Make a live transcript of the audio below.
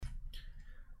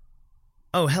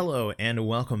Oh, hello, and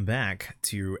welcome back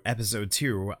to episode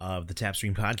 2 of the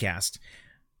Tapstream podcast.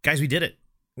 Guys, we did it.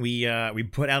 We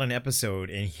put out an episode,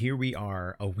 and here we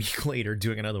are a week later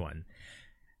doing another one.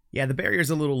 Yeah, the barrier's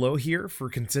a little low here for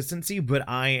consistency, but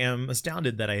I am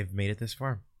astounded that I've made it this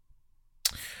far.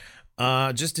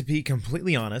 Just to be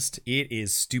completely honest, it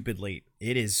is stupid late.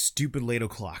 It is stupid late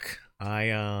o'clock.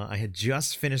 I had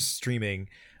just finished streaming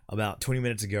about 20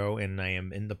 minutes ago, and I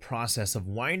am in the process of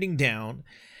winding down.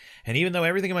 And even though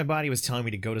everything in my body was telling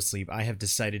me to go to sleep, I have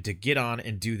decided to get on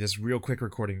and do this real quick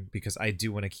recording because I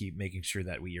do want to keep making sure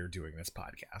that we are doing this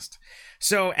podcast.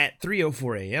 So at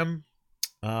 3:04 a.m.,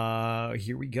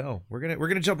 here we go. We're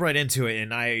gonna jump right into it,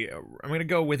 and I'm gonna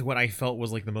go with what I felt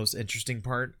was like the most interesting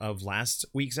part of last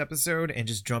week's episode, and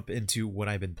just jump into what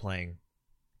I've been playing.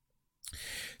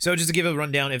 So just to give a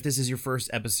rundown, if this is your first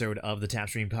episode of the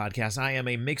Tapstream podcast, I am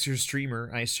a Mixer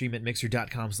streamer. I stream at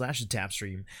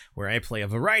mixer.com/tapstream, where I play a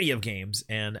variety of games,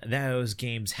 and those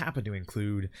games happen to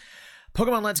include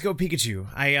Pokemon Let's Go Pikachu.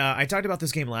 I talked about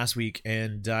this game last week,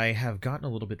 and I have gotten a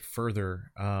little bit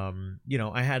further.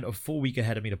 I had a full week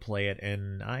ahead of me to play it,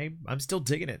 and I'm still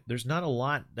digging it. There's not a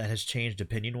lot that has changed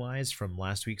opinion-wise from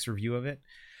last week's review of it.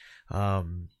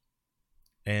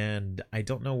 And I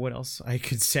don't know what else I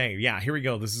could say. Yeah, here we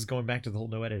go. This is going back to the whole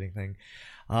no editing thing.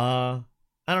 I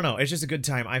don't know. It's just a good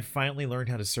time. I finally learned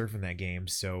how to surf in that game,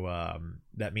 so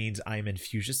that means I'm in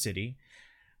Fuchsia City.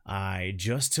 I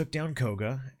just took down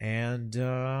Koga, and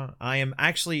I am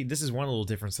actually, this is one little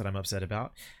difference that I'm upset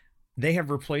about. They have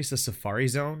replaced the Safari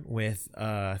Zone with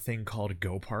a thing called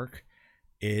Go Park.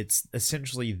 It's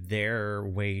essentially their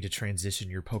way to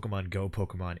transition your Pokemon Go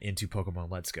Pokemon into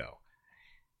Pokemon Let's Go.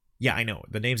 Yeah, I know.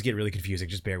 The names get really confusing.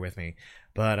 Just bear with me.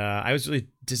 But I was really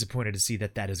disappointed to see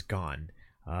that is gone.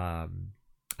 I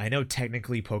know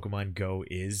technically Pokemon Go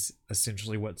is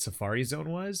essentially what Safari Zone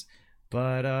was,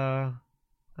 but I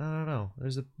don't know.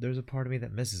 There's a part of me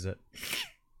that misses it.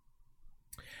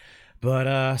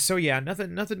 But so yeah,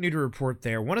 nothing new to report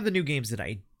there. One of the new games that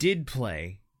I did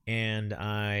play, and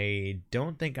I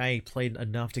don't think I played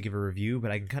enough to give a review,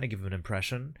 but I can kind of give an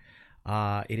impression.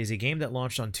 It is a game that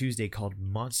launched on Tuesday called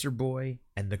Monster Boy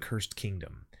and the Cursed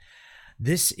Kingdom.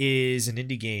 This is an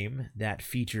indie game that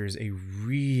features a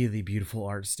really beautiful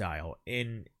art style,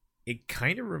 and it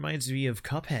kind of reminds me of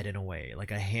Cuphead in a way, like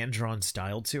a hand-drawn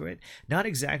style to it. Not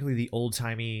exactly the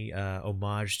old-timey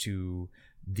homage to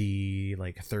the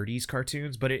like 30s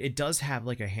cartoons, but it does have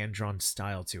like a hand-drawn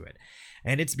style to it,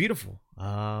 and it's beautiful.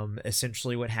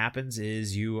 Essentially what happens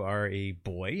is you are a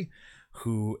boy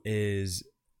who is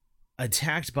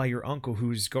attacked by your uncle,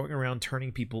 who's going around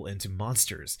turning people into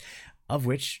monsters, of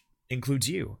which includes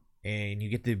you, and you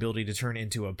get the ability to turn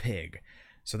into a pig.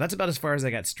 So that's about as far as I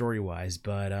got story-wise,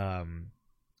 but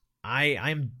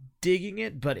I'm digging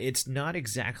it, but it's not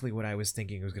exactly what I was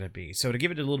thinking it was going to be. So to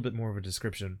give it a little bit more of a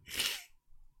description,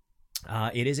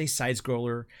 it is a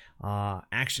side-scroller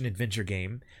action-adventure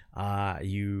game.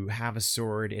 You have a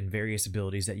sword and various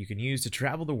abilities that you can use to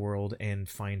travel the world and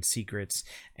find secrets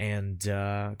and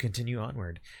continue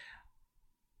onward.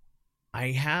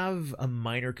 I have a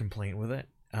minor complaint with it.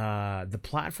 The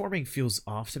platforming feels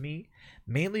off to me,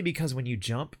 mainly because when you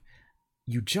jump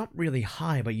really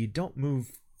high, but you don't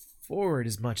move forward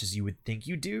as much as you would think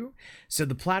you do. So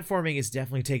the platforming is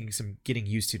definitely taking some getting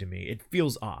used to me. It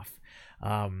feels off.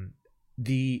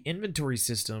 The inventory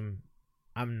system,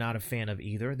 I'm not a fan of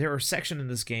either. There are sections in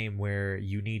this game where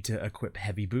you need to equip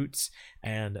heavy boots,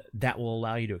 and that will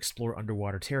allow you to explore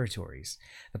underwater territories.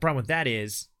 The problem with that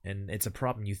is, and it's a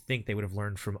problem you think they would have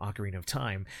learned from Ocarina of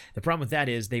Time, the problem with that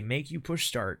is they make you push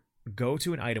start, go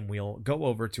to an item wheel, go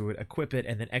over to it, equip it,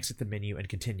 and then exit the menu and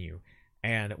continue.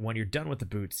 And when you're done with the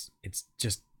boots, it's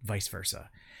just vice versa.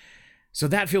 So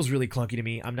that feels really clunky to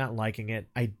me. I'm not liking it.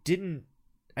 I didn't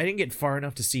get far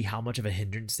enough to see how much of a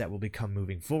hindrance that will become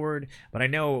moving forward, but I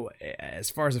know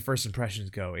as far as the first impressions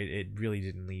go, it really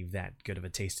didn't leave that good of a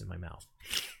taste in my mouth.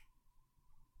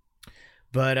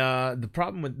 But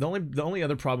the only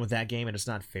other problem with that game, and it's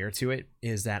not fair to it,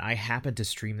 is that I happened to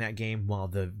stream that game while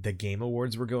the Game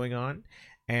Awards were going on,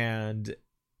 and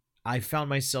I found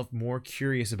myself more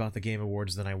curious about the Game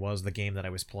Awards than I was the game that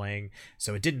I was playing,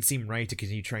 so it didn't seem right to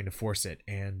continue trying to force it,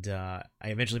 and I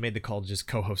eventually made the call to just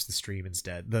co-host the stream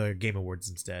instead, the Game Awards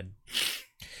instead.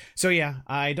 So yeah,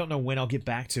 I don't know when I'll get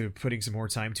back to putting some more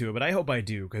time to it, but I hope I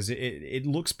do, because it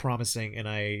looks promising, and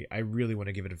I really want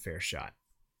to give it a fair shot.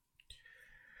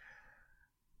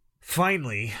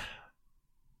 Finally,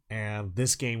 and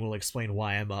this game will explain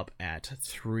why I'm up at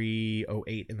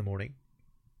 3:08 in the morning,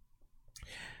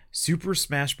 Super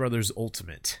Smash Bros.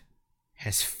 Ultimate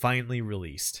has finally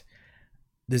released.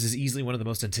 This is easily one of the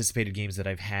most anticipated games that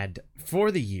I've had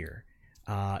for the year.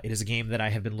 It is a game that I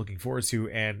have been looking forward to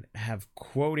and have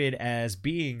quoted as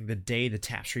being the day the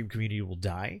Tapstream community will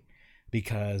die,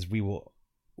 because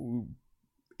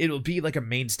it'll be like a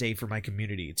mainstay for my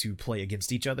community to play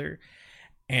against each other.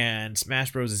 And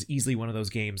Smash Bros is easily one of those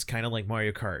games, kind of like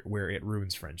Mario Kart, where it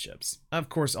ruins friendships. Of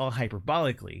course, all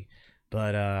hyperbolically,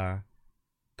 but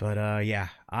yeah,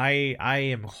 I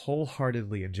am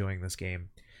wholeheartedly enjoying this game.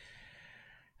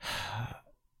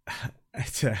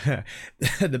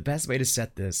 The best way to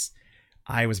set this,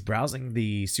 I was browsing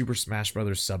the Super Smash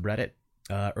Brothers subreddit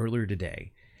earlier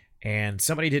today, and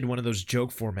somebody did one of those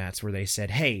joke formats where they said,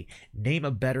 hey, name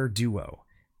a better duo.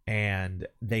 And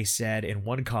they said in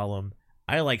one column,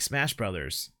 I like Smash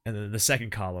Brothers, and then the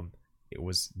second column, it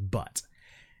was butt.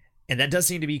 And that does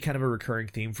seem to be kind of a recurring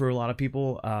theme for a lot of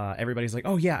people. Everybody's like,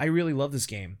 oh yeah, I really love this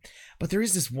game. But there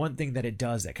is this one thing that it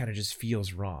does that kind of just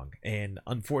feels wrong. And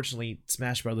unfortunately,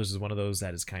 Smash Brothers is one of those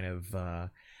that is kind of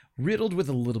riddled with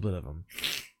a little bit of them.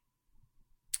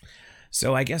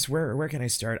 So I guess where can I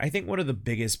start? I think one of the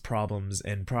biggest problems,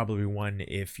 and probably one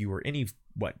if you were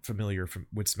familiar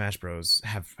with Smash Bros.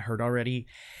 Have heard already,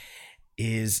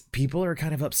 is people are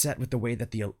kind of upset with the way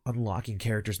that the unlocking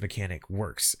characters mechanic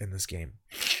works in this game.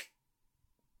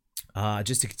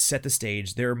 Just to set the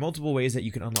stage, there are multiple ways that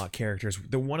you can unlock characters.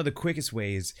 One of the quickest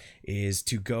ways is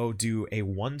to go do a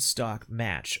one-stock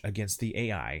match against the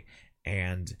AI,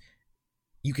 and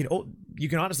you can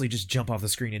honestly just jump off the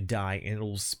screen and die, and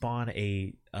it'll spawn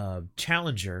a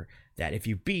challenger that if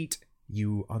you beat,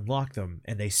 you unlock them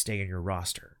and they stay in your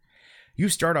roster. You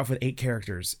start off with 8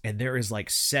 characters, and there is like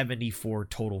 74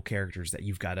 total characters that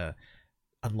you've got to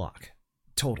unlock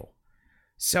total.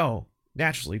 So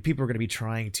naturally, people are going to be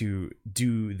trying to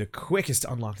do the quickest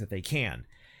unlock that they can.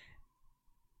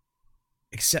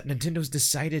 Except Nintendo's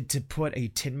decided to put a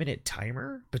 10-minute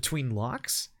timer between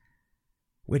locks,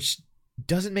 which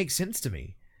doesn't make sense to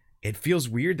me. It feels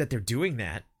weird that they're doing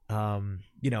that.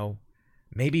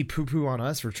 Maybe poo-poo on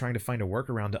us for trying to find a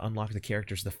workaround to unlock the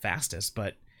characters the fastest,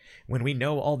 but when we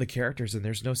know all the characters and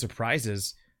there's no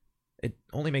surprises, it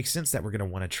only makes sense that we're going to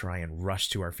want to try and rush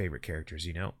to our favorite characters,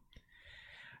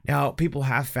 Now, people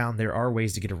have found there are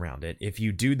ways to get around it. If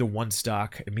you do the one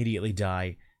stock, immediately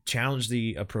die, challenge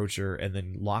the approacher, and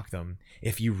then lock them,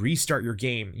 if you restart your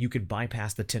game, you can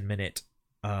bypass the 10-minute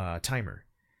timer.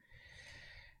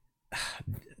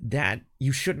 That,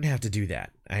 you shouldn't have to do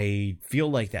that. I feel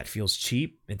like that feels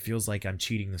cheap. It feels like I'm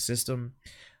cheating the system.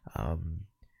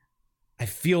 I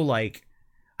feel like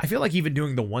even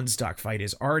doing the one stock fight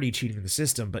is already cheating the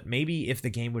system, but maybe if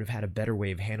the game would have had a better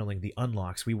way of handling the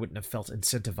unlocks, we wouldn't have felt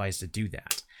incentivized to do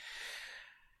that.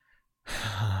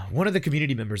 One of the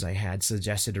community members I had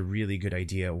suggested a really good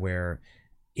idea where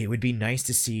it would be nice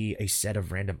to see a set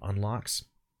of random unlocks,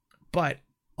 but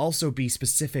also be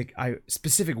specific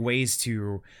ways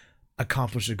to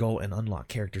accomplish a goal and unlock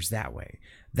characters that way.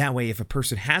 That way, if a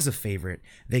person has a favorite,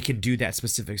 they can do that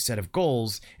specific set of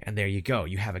goals, and there you go.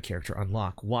 You have a character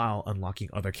unlock while unlocking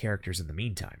other characters in the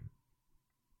meantime.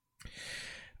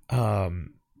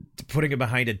 Putting it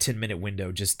behind a 10-minute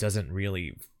window just doesn't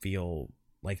really feel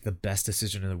like the best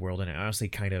decision in the world, and I honestly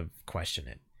kind of question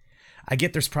it. I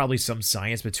get there's probably some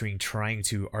science between trying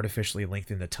to artificially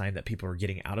lengthen the time that people are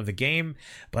getting out of the game,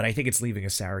 but I think it's leaving a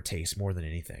sour taste more than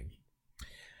anything.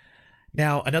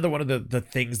 Now, another one of the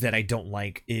things that I don't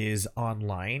like is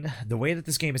online. The way that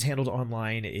this game is handled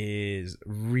online is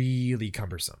really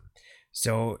cumbersome.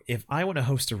 So if I want to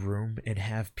host a room and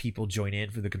have people join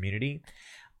in for the community,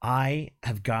 I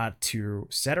have got to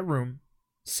set a room,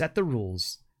 set the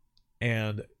rules,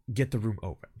 and get the room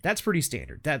open. That's pretty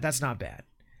standard. That's not bad.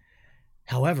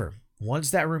 However,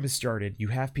 once that room is started, you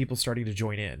have people starting to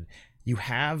join in. You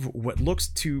have what looks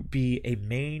to be a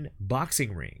main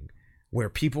boxing ring where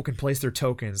people can place their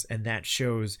tokens, and that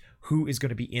shows who is going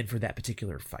to be in for that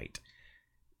particular fight.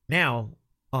 Now,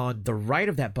 on the right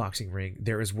of that boxing ring,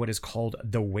 there is what is called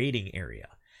the waiting area.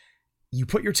 You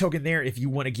put your token there if you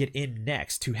want to get in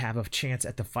next to have a chance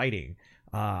at the fighting.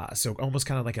 So almost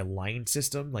kind of like a line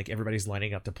system, like everybody's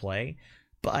lining up to play.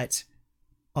 But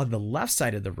on the left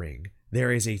side of the ring,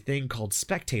 there is a thing called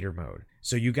spectator mode.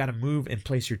 So you got to move and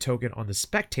place your token on the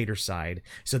spectator side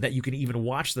so that you can even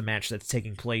watch the match that's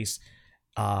taking place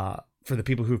for the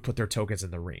people who've put their tokens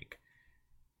in the ring.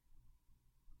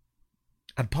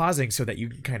 I'm pausing so that you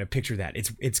can kind of picture that.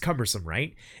 It's cumbersome,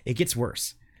 right? It gets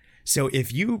worse. So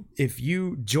if you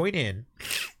join in,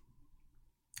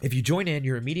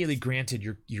 you're immediately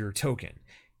granted your token.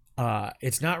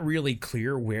 It's not really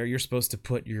clear where you're supposed to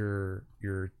put your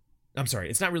I'm sorry,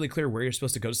 it's not really clear where you're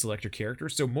supposed to go to select your character.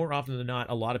 So more often than not,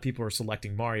 a lot of people are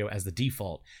selecting Mario as the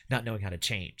default, not knowing how to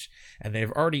change. And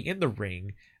they're already in the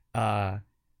ring.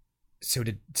 So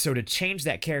to change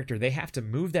that character, they have to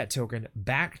move that token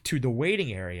back to the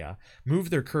waiting area, move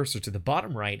their cursor to the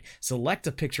bottom right, select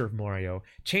a picture of Mario,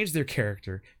 change their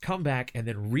character, come back, and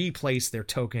then replace their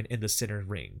token in the center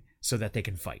ring so that they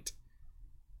can fight.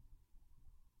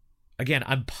 Again,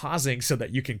 I'm pausing so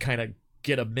that you can kind of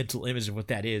get a mental image of what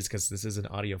that is, because this is an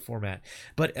audio format.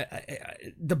 But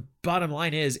the bottom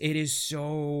line is, it is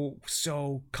so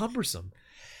cumbersome.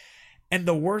 And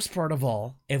the worst part of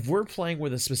all, if we're playing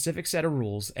with a specific set of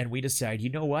rules and we decide, you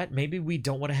know what, maybe we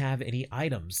don't want to have any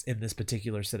items in this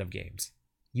particular set of games,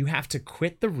 you have to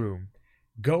quit the room,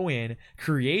 go in,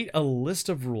 create a list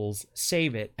of rules,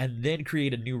 save it, and then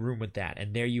create a new room with that.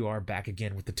 And there you are back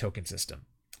again with the token system.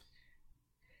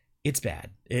 It's bad.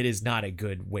 It is not a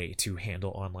good way to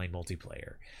handle online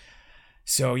multiplayer.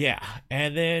 So yeah,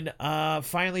 and then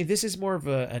finally, this is more of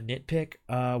a nitpick.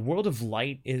 World of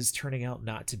Light is turning out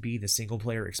not to be the single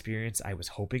player experience I was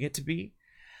hoping it to be.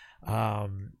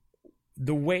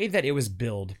 The way that it was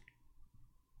billed,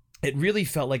 it really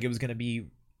felt like it was going to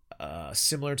be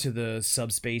similar to the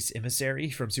Subspace Emissary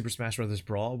from Super Smash Bros.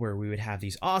 Brawl, where we would have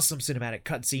these awesome cinematic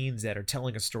cutscenes that are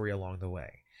telling a story along the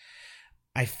way.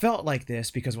 I felt like this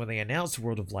because when they announced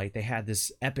World of Light, they had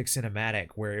this epic cinematic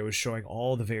where it was showing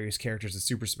all the various characters of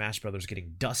Super Smash Bros.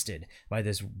 Getting dusted by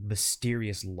this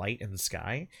mysterious light in the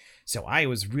sky. So I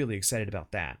was really excited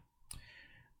about that.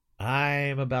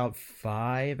 I'm about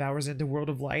 5 hours into World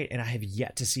of Light, and I have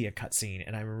yet to see a cutscene,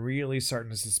 and I'm really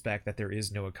starting to suspect that there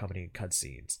is no accompanying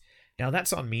cutscenes. Now,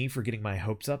 that's on me for getting my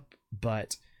hopes up,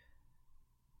 but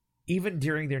even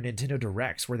during their Nintendo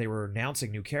Directs where they were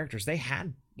announcing new characters, they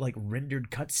had like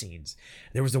rendered cutscenes.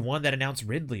 There was the one that announced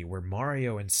Ridley where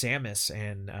Mario and Samus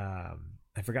and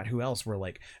I forgot who else were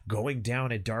like going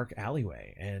down a dark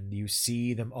alleyway, and you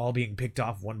see them all being picked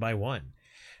off one by one.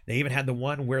 They even had the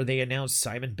one where they announced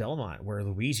Simon Belmont, where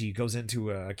Luigi goes into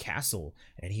a castle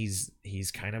and he's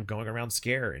kind of going around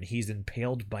scared and he's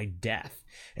impaled by death.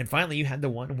 And finally, you had the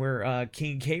one where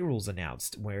King K. Rool's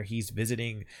announced, where he's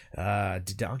visiting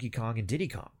Donkey Kong and Diddy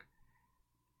Kong.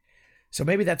 So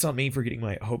maybe that's on me for getting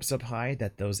my hopes up high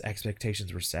that those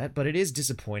expectations were set, but it is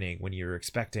disappointing when you're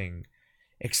expecting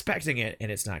it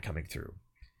and it's not coming through.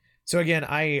 So again,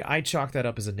 I chalk that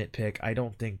up as a nitpick. I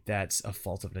don't think that's a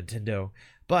fault of Nintendo,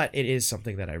 but it is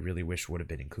something that I really wish would have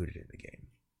been included in the game.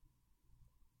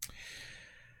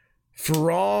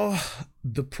 For all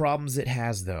the problems it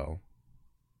has, though,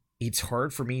 it's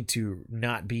hard for me to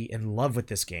not be in love with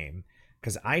this game,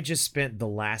 because I just spent the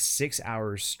last 6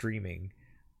 hours streaming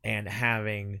and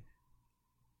having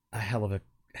a hell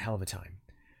of a time.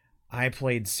 I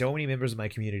played so many members of my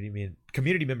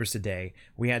community members today.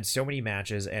 We had so many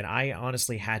matches, and I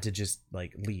honestly had to just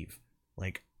like leave.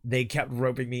 Like, they kept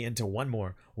roping me into one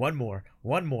more,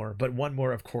 but one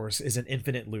more, of course, is an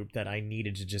infinite loop that I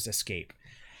needed to just escape.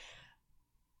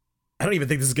 I don't even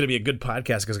think this is going to be a good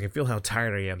podcast because I can feel how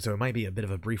tired I am, so it might be a bit of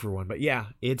a briefer one. But yeah,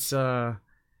 it's what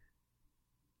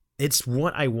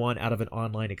I want out of an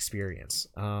online experience.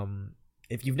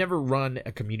 If you've never run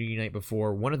a community night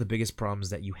before, one of the biggest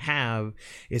problems that you have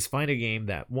is find a game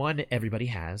that, one, everybody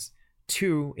has,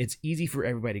 two, it's easy for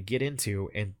everybody to get into,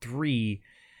 and three,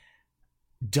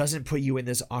 doesn't put you in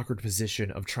this awkward position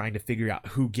of trying to figure out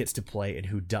who gets to play and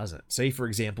who doesn't. Say, for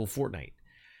example, Fortnite.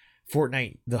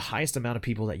 The highest amount of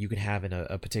people that you can have in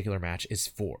a particular match is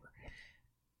 4.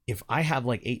 If I have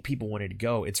like 8 people wanting to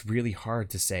go, it's really hard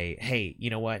to say, hey, you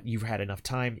know what? You've had enough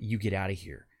time. You get out of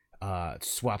here.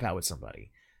 Swap out with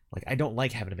somebody. Like, I don't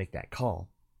like having to make that call.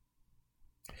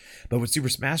 But with Super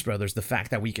Smash Brothers, the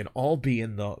fact that we can all be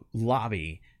in the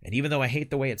lobby, and even though I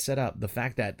hate the way it's set up, the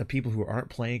fact that the people who aren't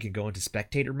playing can go into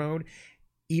spectator mode,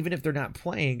 even if they're not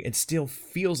playing, it still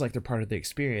feels like they're part of the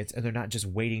experience and they're not just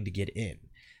waiting to get in.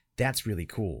 That's really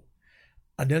cool.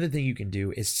 Another thing you can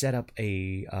do is set up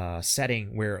a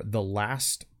setting where the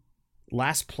last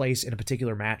place in a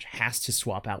particular match has to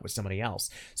swap out with somebody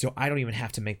else. So I don't even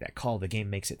have to make that call. The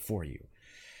game makes it for you.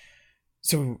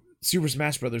 So Super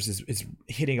Smash Brothers is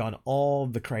hitting on all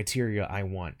the criteria I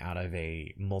want out of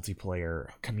a multiplayer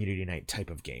community night type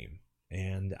of game.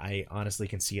 And I honestly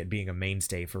can see it being a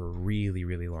mainstay for a really,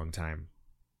 really long time.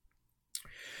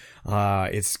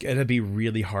 It's going to be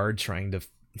really hard trying to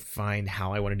find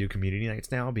how I want to do community nights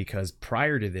now, because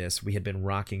prior to this we had been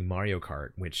rocking Mario Kart,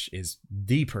 which is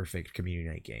the perfect community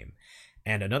night game,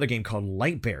 and another game called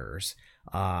Light Bearers,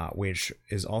 which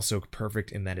is also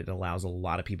perfect in that it allows a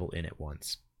lot of people in at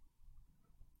once.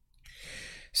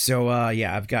 So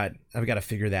yeah, I've got to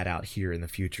figure that out here in the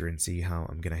future and see how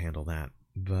I'm gonna handle that.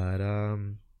 But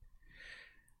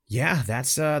yeah,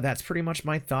 that's pretty much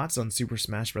my thoughts on Super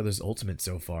Smash Bros. Ultimate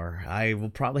so far. I will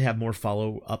probably have more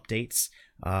follow updates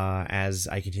as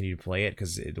I continue to play it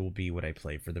because it will be what I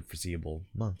play for the foreseeable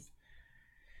month.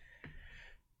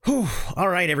 Whew. All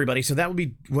right, everybody. So that will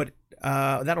be what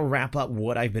that'll wrap up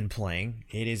what I've been playing.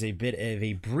 It is a bit of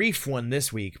a brief one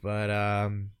this week, but I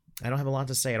don't have a lot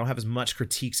to say. I don't have as much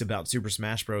critiques about Super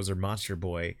Smash Bros. Or Monster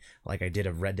Boy like I did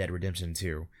of Red Dead Redemption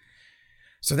 2.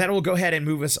 So that will go ahead and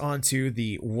move us on to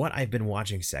the What I've Been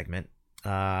Watching segment.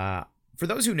 For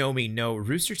those who know me, know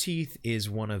Rooster Teeth is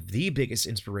one of the biggest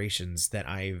inspirations that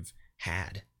I've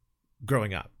had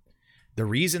growing up. The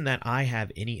reason that I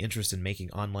have any interest in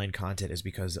making online content is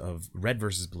because of Red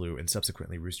vs. Blue and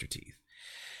subsequently Rooster Teeth.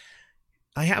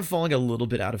 I have fallen a little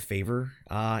bit out of favor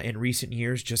in recent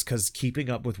years just because keeping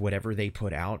up with whatever they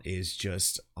put out is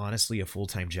just honestly a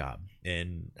full-time job,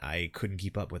 and I couldn't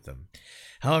keep up with them.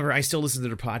 However, I still listen to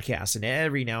their podcasts and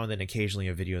every now and then occasionally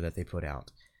a video that they put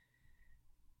out.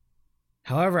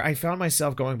 However, I found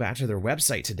myself going back to their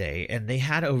website today, and they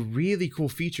had a really cool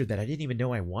feature that I didn't even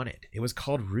know I wanted. It was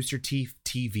called Rooster Teeth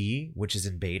TV, which is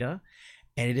in beta,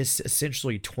 and it is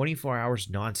essentially 24 hours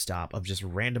nonstop of just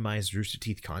randomized Rooster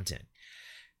Teeth content.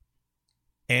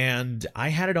 And I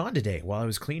had it on today while I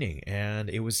was cleaning, and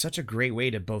it was such a great way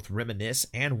to both reminisce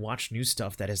and watch new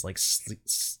stuff that is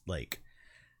like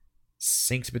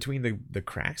synced between the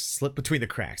cracks, slipped between the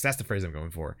cracks. That's the phrase I'm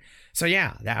going for. So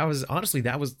yeah, that was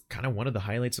kind of one of the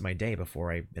highlights of my day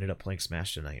before I ended up playing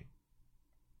Smash tonight.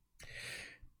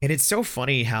 And it's so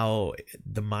funny how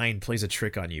the mind plays a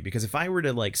trick on you, because if I were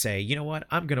to like say, you know what,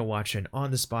 I'm gonna watch an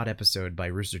on-the-spot episode by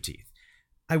Rooster Teeth,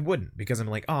 I wouldn't, because I'm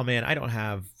like, oh man, I don't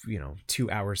have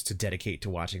 2 hours to dedicate to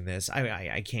watching this.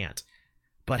 I can't.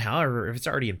 But however, if it's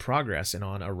already in progress and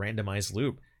on a randomized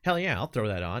loop, hell yeah, I'll throw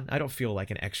that on. I don't feel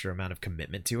like an extra amount of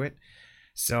commitment to it.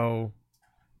 So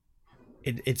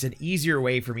it's an easier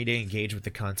way for me to engage with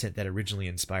the content that originally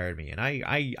inspired me. And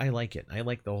I like it. I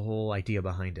like the whole idea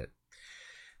behind it.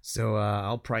 So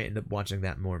I'll probably end up watching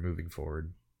that more moving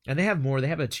forward. And they have more. They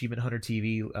have Achievement Hunter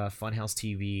TV, Funhouse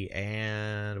TV,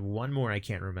 and one more I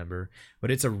can't remember. But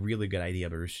it's a really good idea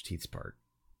by Rooster Teeth's part.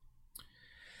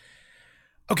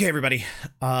 Okay, everybody.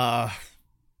 Oh,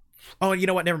 you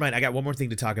know what? Never mind. I got one more thing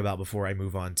to talk about before I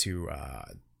move on to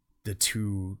the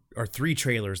 2 or 3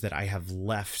 trailers that I have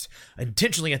left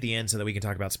intentionally at the end so that we can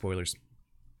talk about spoilers.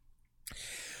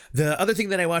 The other thing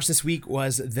that I watched this week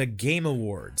was the Game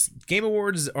Awards.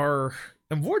 Award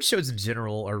shows in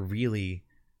general are really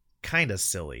kind of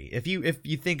silly. If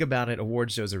you think about it,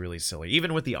 award shows are really silly.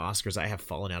 Even with the Oscars, I have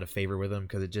fallen out of favor with them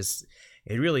because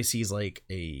it really seems like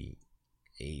a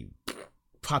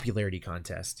popularity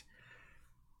contest.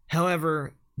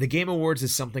 However, the Game Awards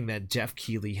is something that Jeff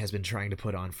Keighley has been trying to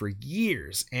put on for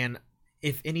years, and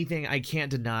if anything, I can't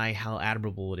deny how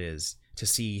admirable it is to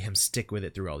see him stick with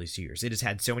it through all these years. It has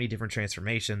had so many different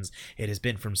transformations. It has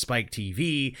been from Spike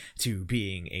TV to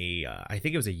being I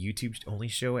think it was a YouTube only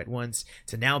show at once,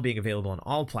 to now being available on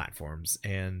all platforms,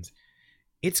 and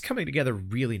it's coming together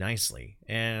really nicely,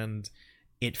 and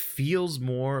it feels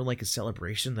more like a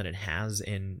celebration than it has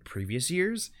in previous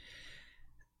years.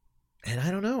 And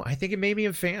I don't know, I think it made me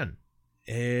a fan.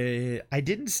 I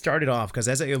didn't start it off because,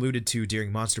 as I alluded to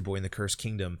during Monster Boy and the Cursed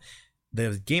Kingdom,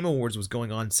 the Game Awards was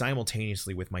going on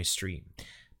simultaneously with my stream.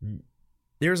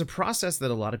 There's a process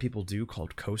that a lot of people do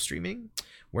called co-streaming,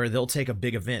 where they'll take a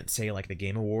big event, say like the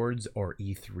Game Awards or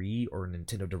E3 or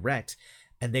Nintendo Direct,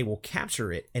 and they will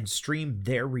capture it and stream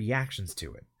their reactions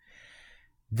to it.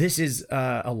 This is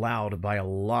allowed by a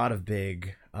lot of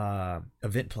big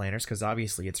event planners because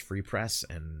obviously it's free press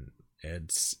and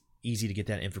it's easy to get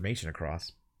that information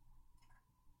across.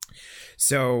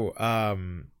 So,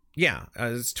 yeah,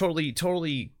 it's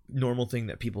totally normal thing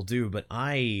that people do, but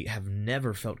I have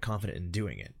never felt confident in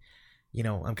doing it. You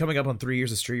know, I'm coming up on 3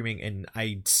 years of streaming, and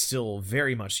I still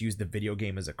very much use the video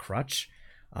game as a crutch.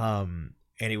 And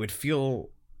it would feel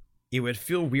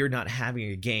weird not having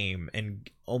a game, and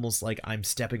almost like I'm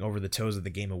stepping over the toes of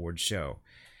the Game Awards show.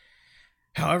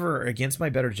 However, against my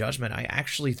better judgment, I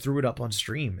actually threw it up on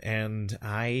stream, and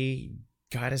I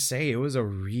gotta say, it was a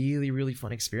really, really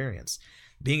fun experience.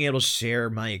 Being able to share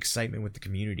my excitement with the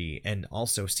community and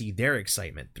also see their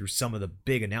excitement through some of the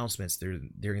big announcements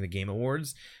during the Game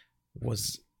Awards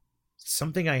was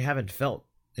something I haven't felt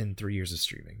in 3 years of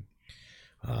streaming.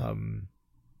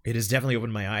 It has definitely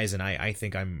opened my eyes, and I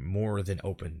think I'm more than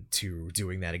open to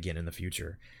doing that again in the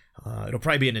future. It'll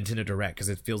probably be a Nintendo Direct because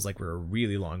it feels like we're a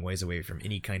really long ways away from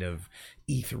any kind of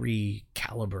E3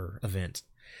 caliber event.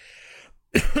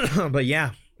 But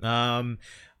yeah.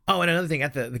 Oh, and another thing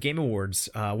at the Game Awards,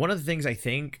 one of the things I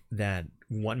think that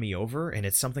won me over, and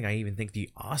it's something I even think the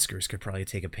Oscars could probably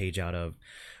take a page out of,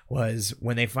 was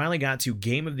when they finally got to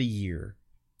Game of the Year.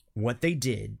 What they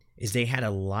did is they had a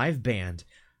live band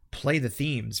play the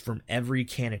themes from every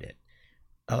candidate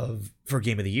of for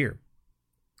Game of the Year.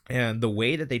 And the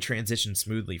way that they transitioned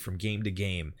smoothly from game to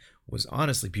game was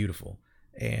honestly beautiful.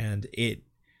 And it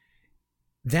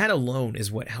that alone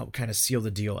is what helped kind of seal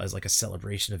the deal as like a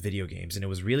celebration of video games. And it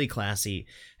was really classy.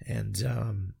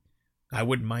 And I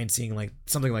wouldn't mind seeing like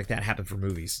something like that happen for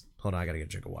movies. Hold on, I gotta get a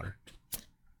drink of water.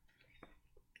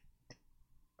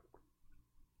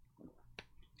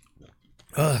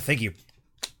 Thank you.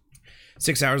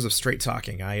 6 hours of straight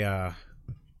talking.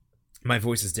 My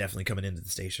voice is definitely coming into the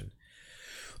station.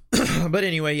 But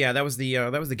anyway, yeah, that was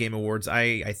the Game Awards.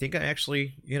 I think I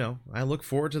actually, I look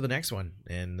forward to the next one,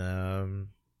 and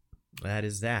that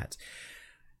is that.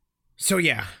 So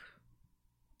yeah,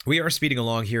 we are speeding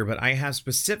along here, but I have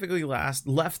specifically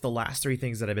left the last three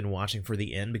things that I've been watching for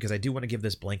the end, because I do want to give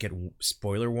this blanket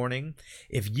spoiler warning.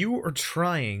 If you are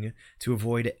trying to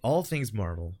avoid all things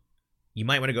Marvel, you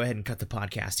might want to go ahead and cut the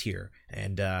podcast here.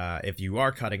 And if you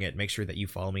are cutting it, make sure that you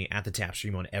follow me at the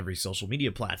Tapstream on every social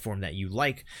media platform that you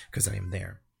like, because I am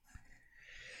there.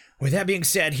 With that being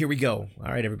said, here we go.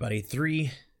 All right, everybody. 3,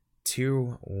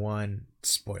 2, 1,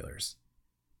 spoilers.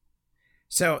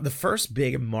 So the first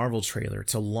big Marvel trailer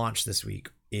to launch this week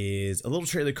is a little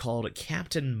trailer called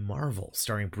Captain Marvel,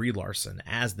 starring Brie Larson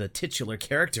as the titular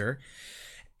character.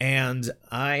 And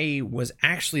I was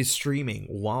actually streaming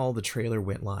while the trailer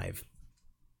went live.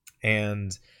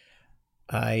 And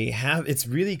it's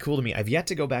really cool to me. I've yet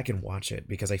to go back and watch it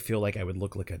because I feel like I would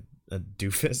look like a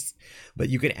doofus, but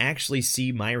you can actually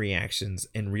see my reactions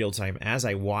in real time as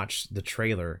I watch the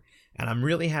trailer, and I'm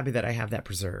really happy that I have that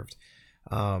preserved.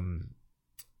 I'm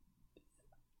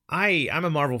a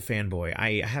Marvel fanboy.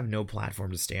 I have no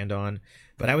platform to stand on,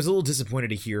 but I was a little disappointed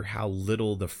to hear how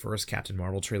little the first Captain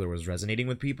Marvel trailer was resonating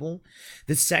with people.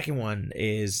 The second one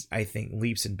is, I think,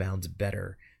 leaps and bounds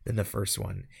better than the first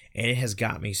one, and it has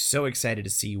got me so excited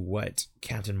to see what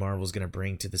Captain Marvel is going to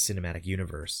bring to the cinematic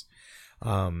universe.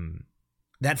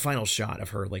 That final shot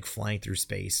of her like flying through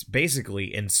space,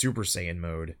 basically in Super Saiyan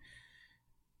mode,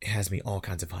 has me all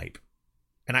kinds of hype.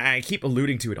 And I keep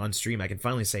alluding to it on stream. I can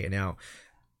finally say it now.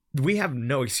 We have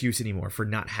no excuse anymore for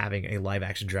not having a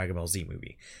live-action Dragon Ball Z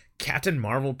movie. Captain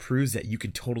Marvel proves that you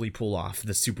could totally pull off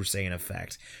the Super Saiyan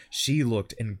effect. She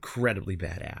looked incredibly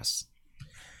badass.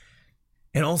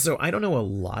 And also, I don't know a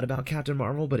lot about Captain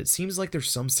Marvel, but it seems like there's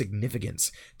some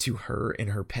significance to her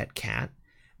and her pet cat.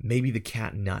 Maybe the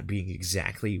cat not being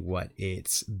exactly what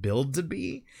it's billed to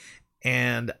be.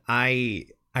 And I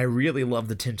really love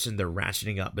the tension they're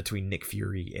ratcheting up between Nick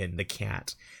Fury and the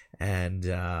cat, and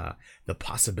the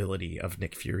possibility of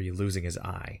Nick Fury losing his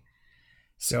eye.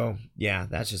 So yeah,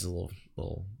 that's just a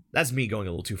little that's me going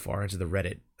a little too far into the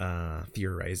Reddit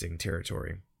theorizing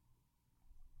territory.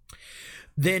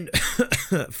 Then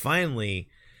finally,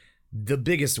 the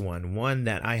biggest one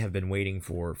that I have been waiting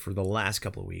for the last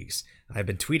couple of weeks. I've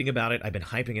been tweeting about it. I've been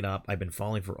hyping it up. I've been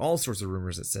falling for all sorts of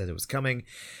rumors that said it was coming.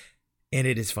 And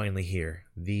it is finally here.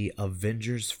 The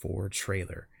Avengers 4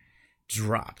 trailer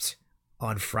dropped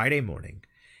on Friday morning.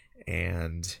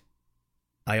 And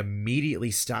I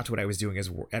immediately stopped what I was doing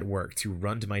at work to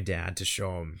run to my dad to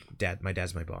show him. My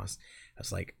dad's my boss. I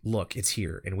was like, look, it's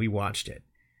here. And we watched it.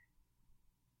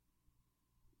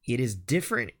 It is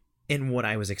different in what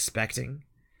I was expecting.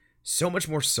 So much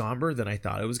more somber than I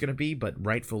thought it was going to be, but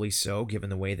rightfully so,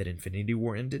 given the way that Infinity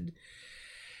War ended.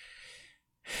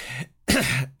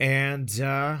 And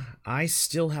I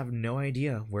still have no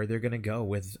idea where they're going to go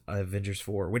with Avengers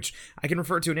 4, which I can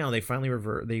refer to now. They finally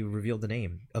revealed the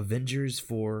name. Avengers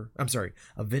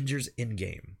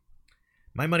Endgame.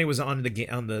 My money was on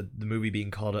the movie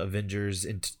being called Avengers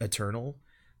Eternal,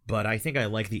 but I think I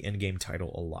like the Endgame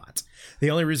title a lot.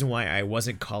 The only reason why I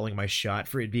wasn't calling my shot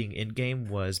for it being Endgame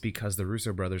was because the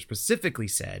Russo brothers specifically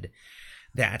said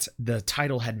that the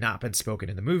title had not been spoken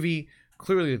in the movie.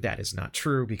 Clearly that is not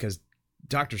true, because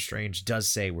Doctor Strange does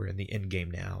say we're in the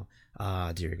Endgame now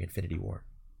during Infinity War.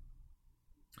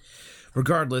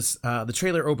 Regardless, the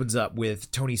trailer opens up with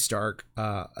Tony Stark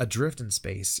adrift in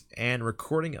space and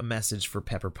recording a message for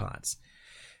Pepper Potts.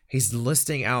 He's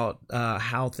listing out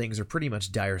how things are pretty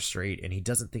much dire straight, and he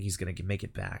doesn't think he's going to make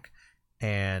it back.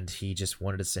 And he just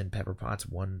wanted to send Pepper Potts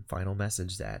one final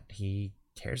message that he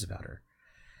cares about her.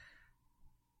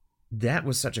 That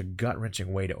was such a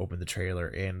gut-wrenching way to open the trailer,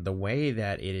 and the way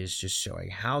that it is just showing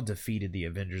how defeated the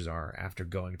Avengers are after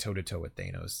going toe-to-toe with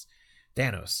Thanos.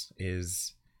 Thanos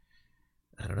is...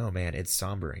 I don't know, man. It's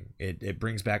sombering. It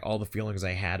brings back all the feelings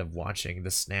I had of watching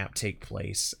the snap take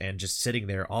place and just sitting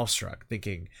there awestruck,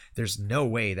 thinking there's no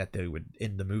way that they would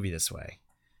end the movie this way.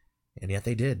 And yet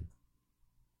they did.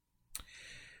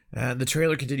 The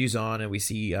trailer continues on, and we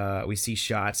see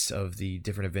shots of the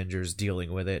different Avengers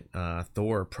dealing with it.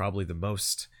 Thor probably the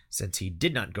most, since he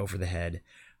did not go for the head.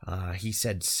 He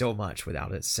said so much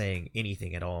without it saying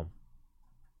anything at all.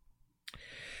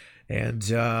 And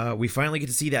we finally get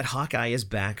to see that Hawkeye is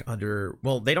back under...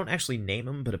 Well, they don't actually name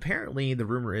him, but apparently the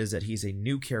rumor is that he's a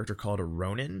new character called a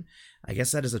Ronin. I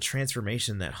guess that is a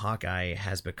transformation that Hawkeye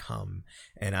has become,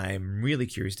 and I'm really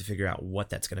curious to figure out what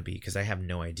that's going to be, because I have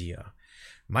no idea.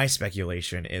 My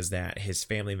speculation is that his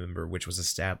family member, which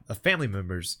was family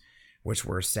members which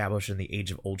were established in the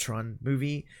Age of Ultron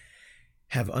movie,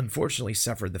 have unfortunately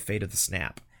suffered the fate of the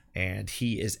snap. And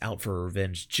he is out for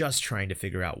revenge, just trying to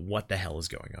figure out what the hell is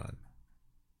going on.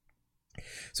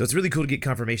 So it's really cool to get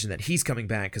confirmation that he's coming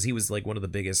back, because he was like one of the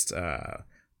biggest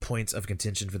points of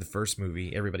contention for the first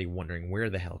movie. Everybody wondering where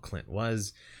the hell Clint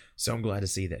was. So I'm glad to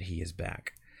see that he is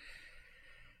back.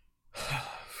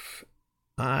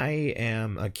 I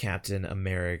am a Captain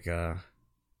America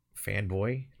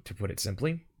fanboy, to put it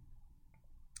simply.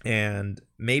 And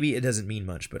maybe it doesn't mean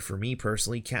much, but for me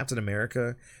personally, Captain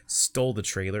America stole the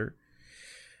trailer.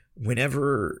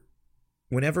 Whenever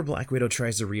Black Widow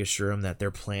tries to reassure him that their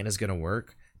plan is going to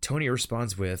work, Tony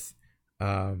responds with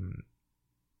something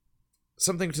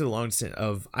to the long extent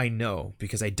of, "I know,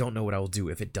 because I don't know what I will do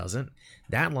if it doesn't."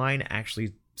 That line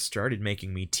actually started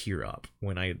making me tear up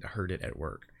when I heard it at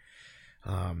work.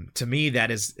 To me,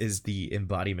 that is the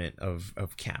embodiment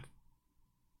of Cap.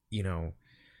 You know,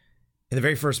 in the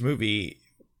very first movie,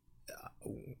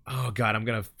 oh god, I'm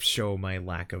gonna show my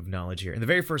lack of knowledge here. In the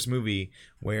very first movie,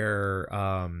 where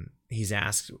he's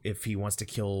asked if he wants to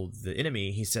kill the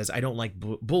enemy, he says, "I don't like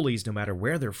bullies, no matter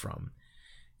where they're from."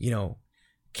 You know,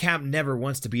 Cap never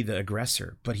wants to be the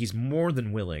aggressor, but he's more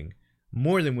than willing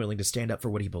to stand up for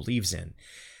what he believes in.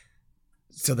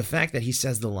 So the fact that he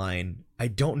says the line, "I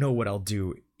don't know what I'll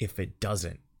do if it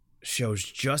doesn't," shows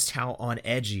just how on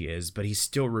edge he is, but he's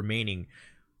still remaining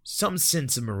some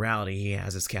sense of morality he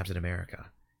has as Captain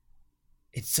America.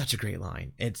 It's such a great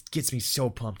line. It gets me so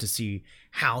pumped to see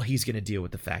how he's going to deal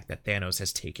with the fact that Thanos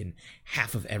has taken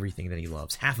half of everything that he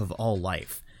loves, half of all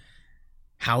life.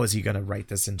 How is he going to right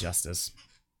this injustice?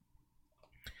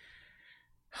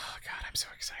 Oh god, I'm so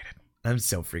excited. I'm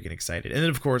so freaking excited. And then,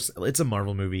 of course, it's a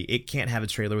Marvel movie. It can't have a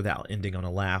trailer without ending on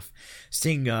a laugh.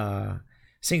 Seeing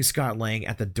Scott Lang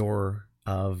at the door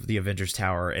of the Avengers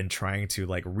Tower and trying to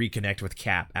like reconnect with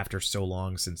Cap after so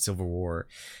long since Civil War,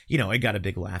 you know, it got a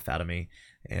big laugh out of me.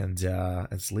 And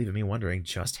it's leaving me wondering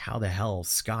just how the hell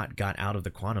Scott got out of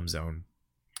the quantum zone.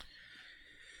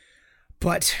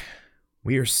 But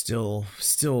we are still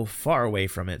far away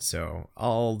from it, so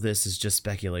all this is just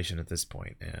speculation at this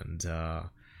point, and we're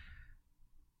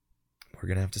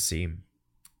gonna have to see.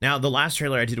 Now, the last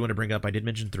trailer I did want to bring up, I did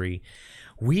mention 3.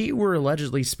 We were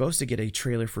allegedly supposed to get a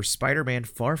trailer for Spider-Man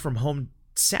Far From Home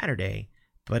Saturday,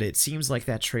 but it seems like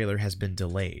that trailer has been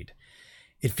delayed.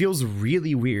 It feels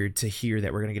really weird to hear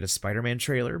that we're going to get a Spider-Man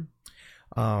trailer,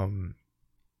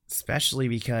 especially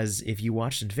because if you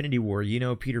watched Infinity War, you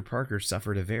know Peter Parker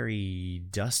suffered a very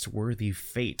dust-worthy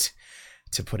fate,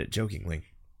 to put it jokingly.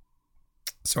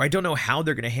 So I don't know how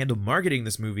they're going to handle marketing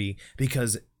this movie,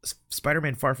 because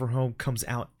Spider-Man Far From Home comes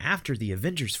out after the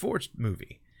Avengers 4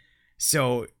 movie.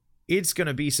 So it's going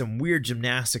to be some weird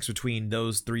gymnastics between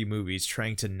those 3 movies,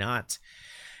 trying to not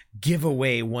give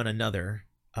away one another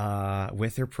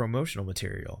with their promotional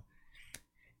material.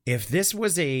 If this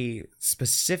was a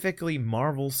specifically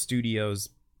Marvel Studios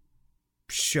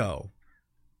show,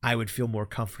 I would feel more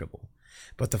comfortable.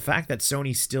 But the fact that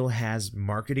Sony still has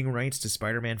marketing rights to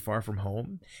Spider-Man Far From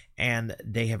Home, and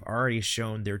they have already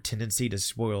shown their tendency to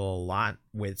spoil a lot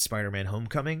with Spider-Man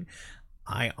Homecoming,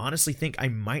 I honestly think I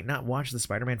might not watch the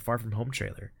Spider-Man Far From Home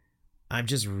trailer. I'm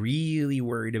just really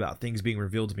worried about things being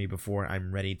revealed to me before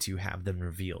I'm ready to have them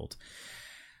revealed.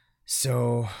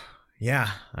 So,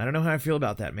 yeah, I don't know how I feel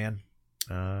about that, man.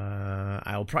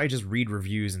 I'll probably just read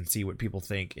reviews and see what people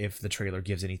think if the trailer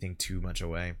gives anything too much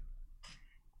away.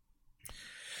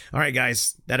 All right,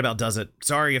 guys, that about does it.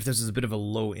 Sorry if this is a bit of a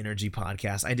low-energy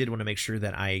podcast. I did want to make sure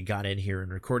that I got in here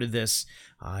and recorded this.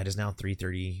 It is now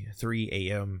 3:33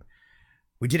 a.m.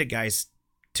 We did it, guys.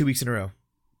 2 weeks in a row.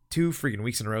 2 freaking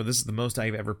weeks in a row. This is the most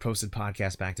I've ever posted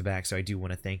podcasts back-to-back, so I do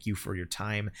want to thank you for your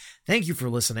time. Thank you for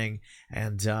listening,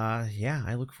 and yeah,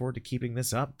 I look forward to keeping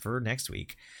this up for next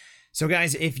week. So,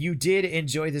 guys, if you did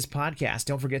enjoy this podcast,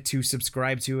 don't forget to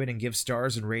subscribe to it and give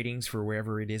stars and ratings for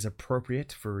wherever it is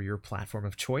appropriate for your platform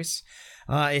of choice.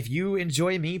 If you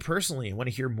enjoy me personally and want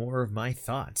to hear more of my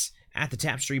thoughts, At the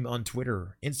Tap Stream on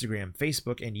Twitter, Instagram,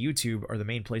 Facebook, and YouTube are the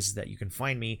main places that you can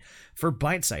find me for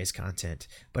bite-sized content.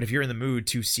 But if you're in the mood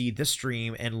to see the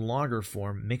stream and longer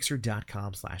form,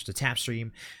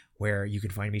 mixer.com/thetapstream, where you can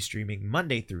find me streaming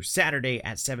Monday through Saturday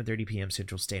at 7:30 p.m.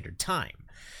 Central Standard Time.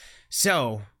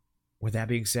 So, with that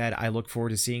being said, I look forward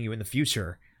to seeing you in the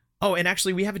future. Oh, and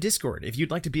actually, we have a Discord. If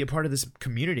you'd like to be a part of this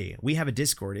community, we have a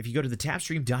Discord. If you go to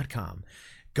thetapstream.com,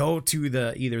 go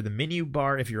to either the menu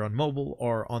bar if you're on mobile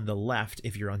or on the left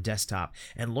if you're on desktop,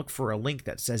 and look for a link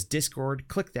that says Discord.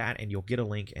 Click that and you'll get a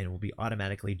link and it will be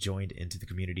automatically joined into the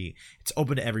community. It's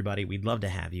open to everybody. We'd love to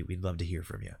have you. We'd love to hear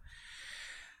from you.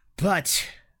 But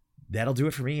that'll do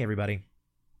it for me, everybody.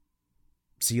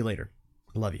 See you later.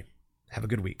 Love you. Have a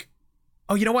good week.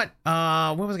 Oh, you know what?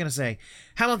 What was I going to say?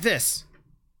 How about this?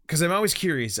 Because I'm always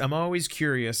curious.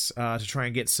 To try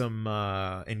and get some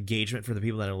engagement for the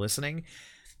people that are listening.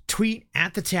 Tweet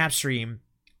at the Tap Stream.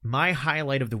 My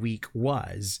highlight of the week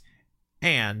was,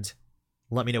 and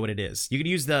let me know what it is. You can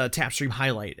use the Tap Stream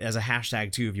highlight as a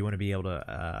hashtag too if you want to be able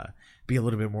to be a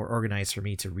little bit more organized for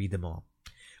me to read them all.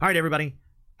 All right, everybody.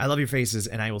 I love your faces,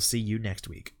 and I will see you next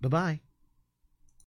week. Bye-bye.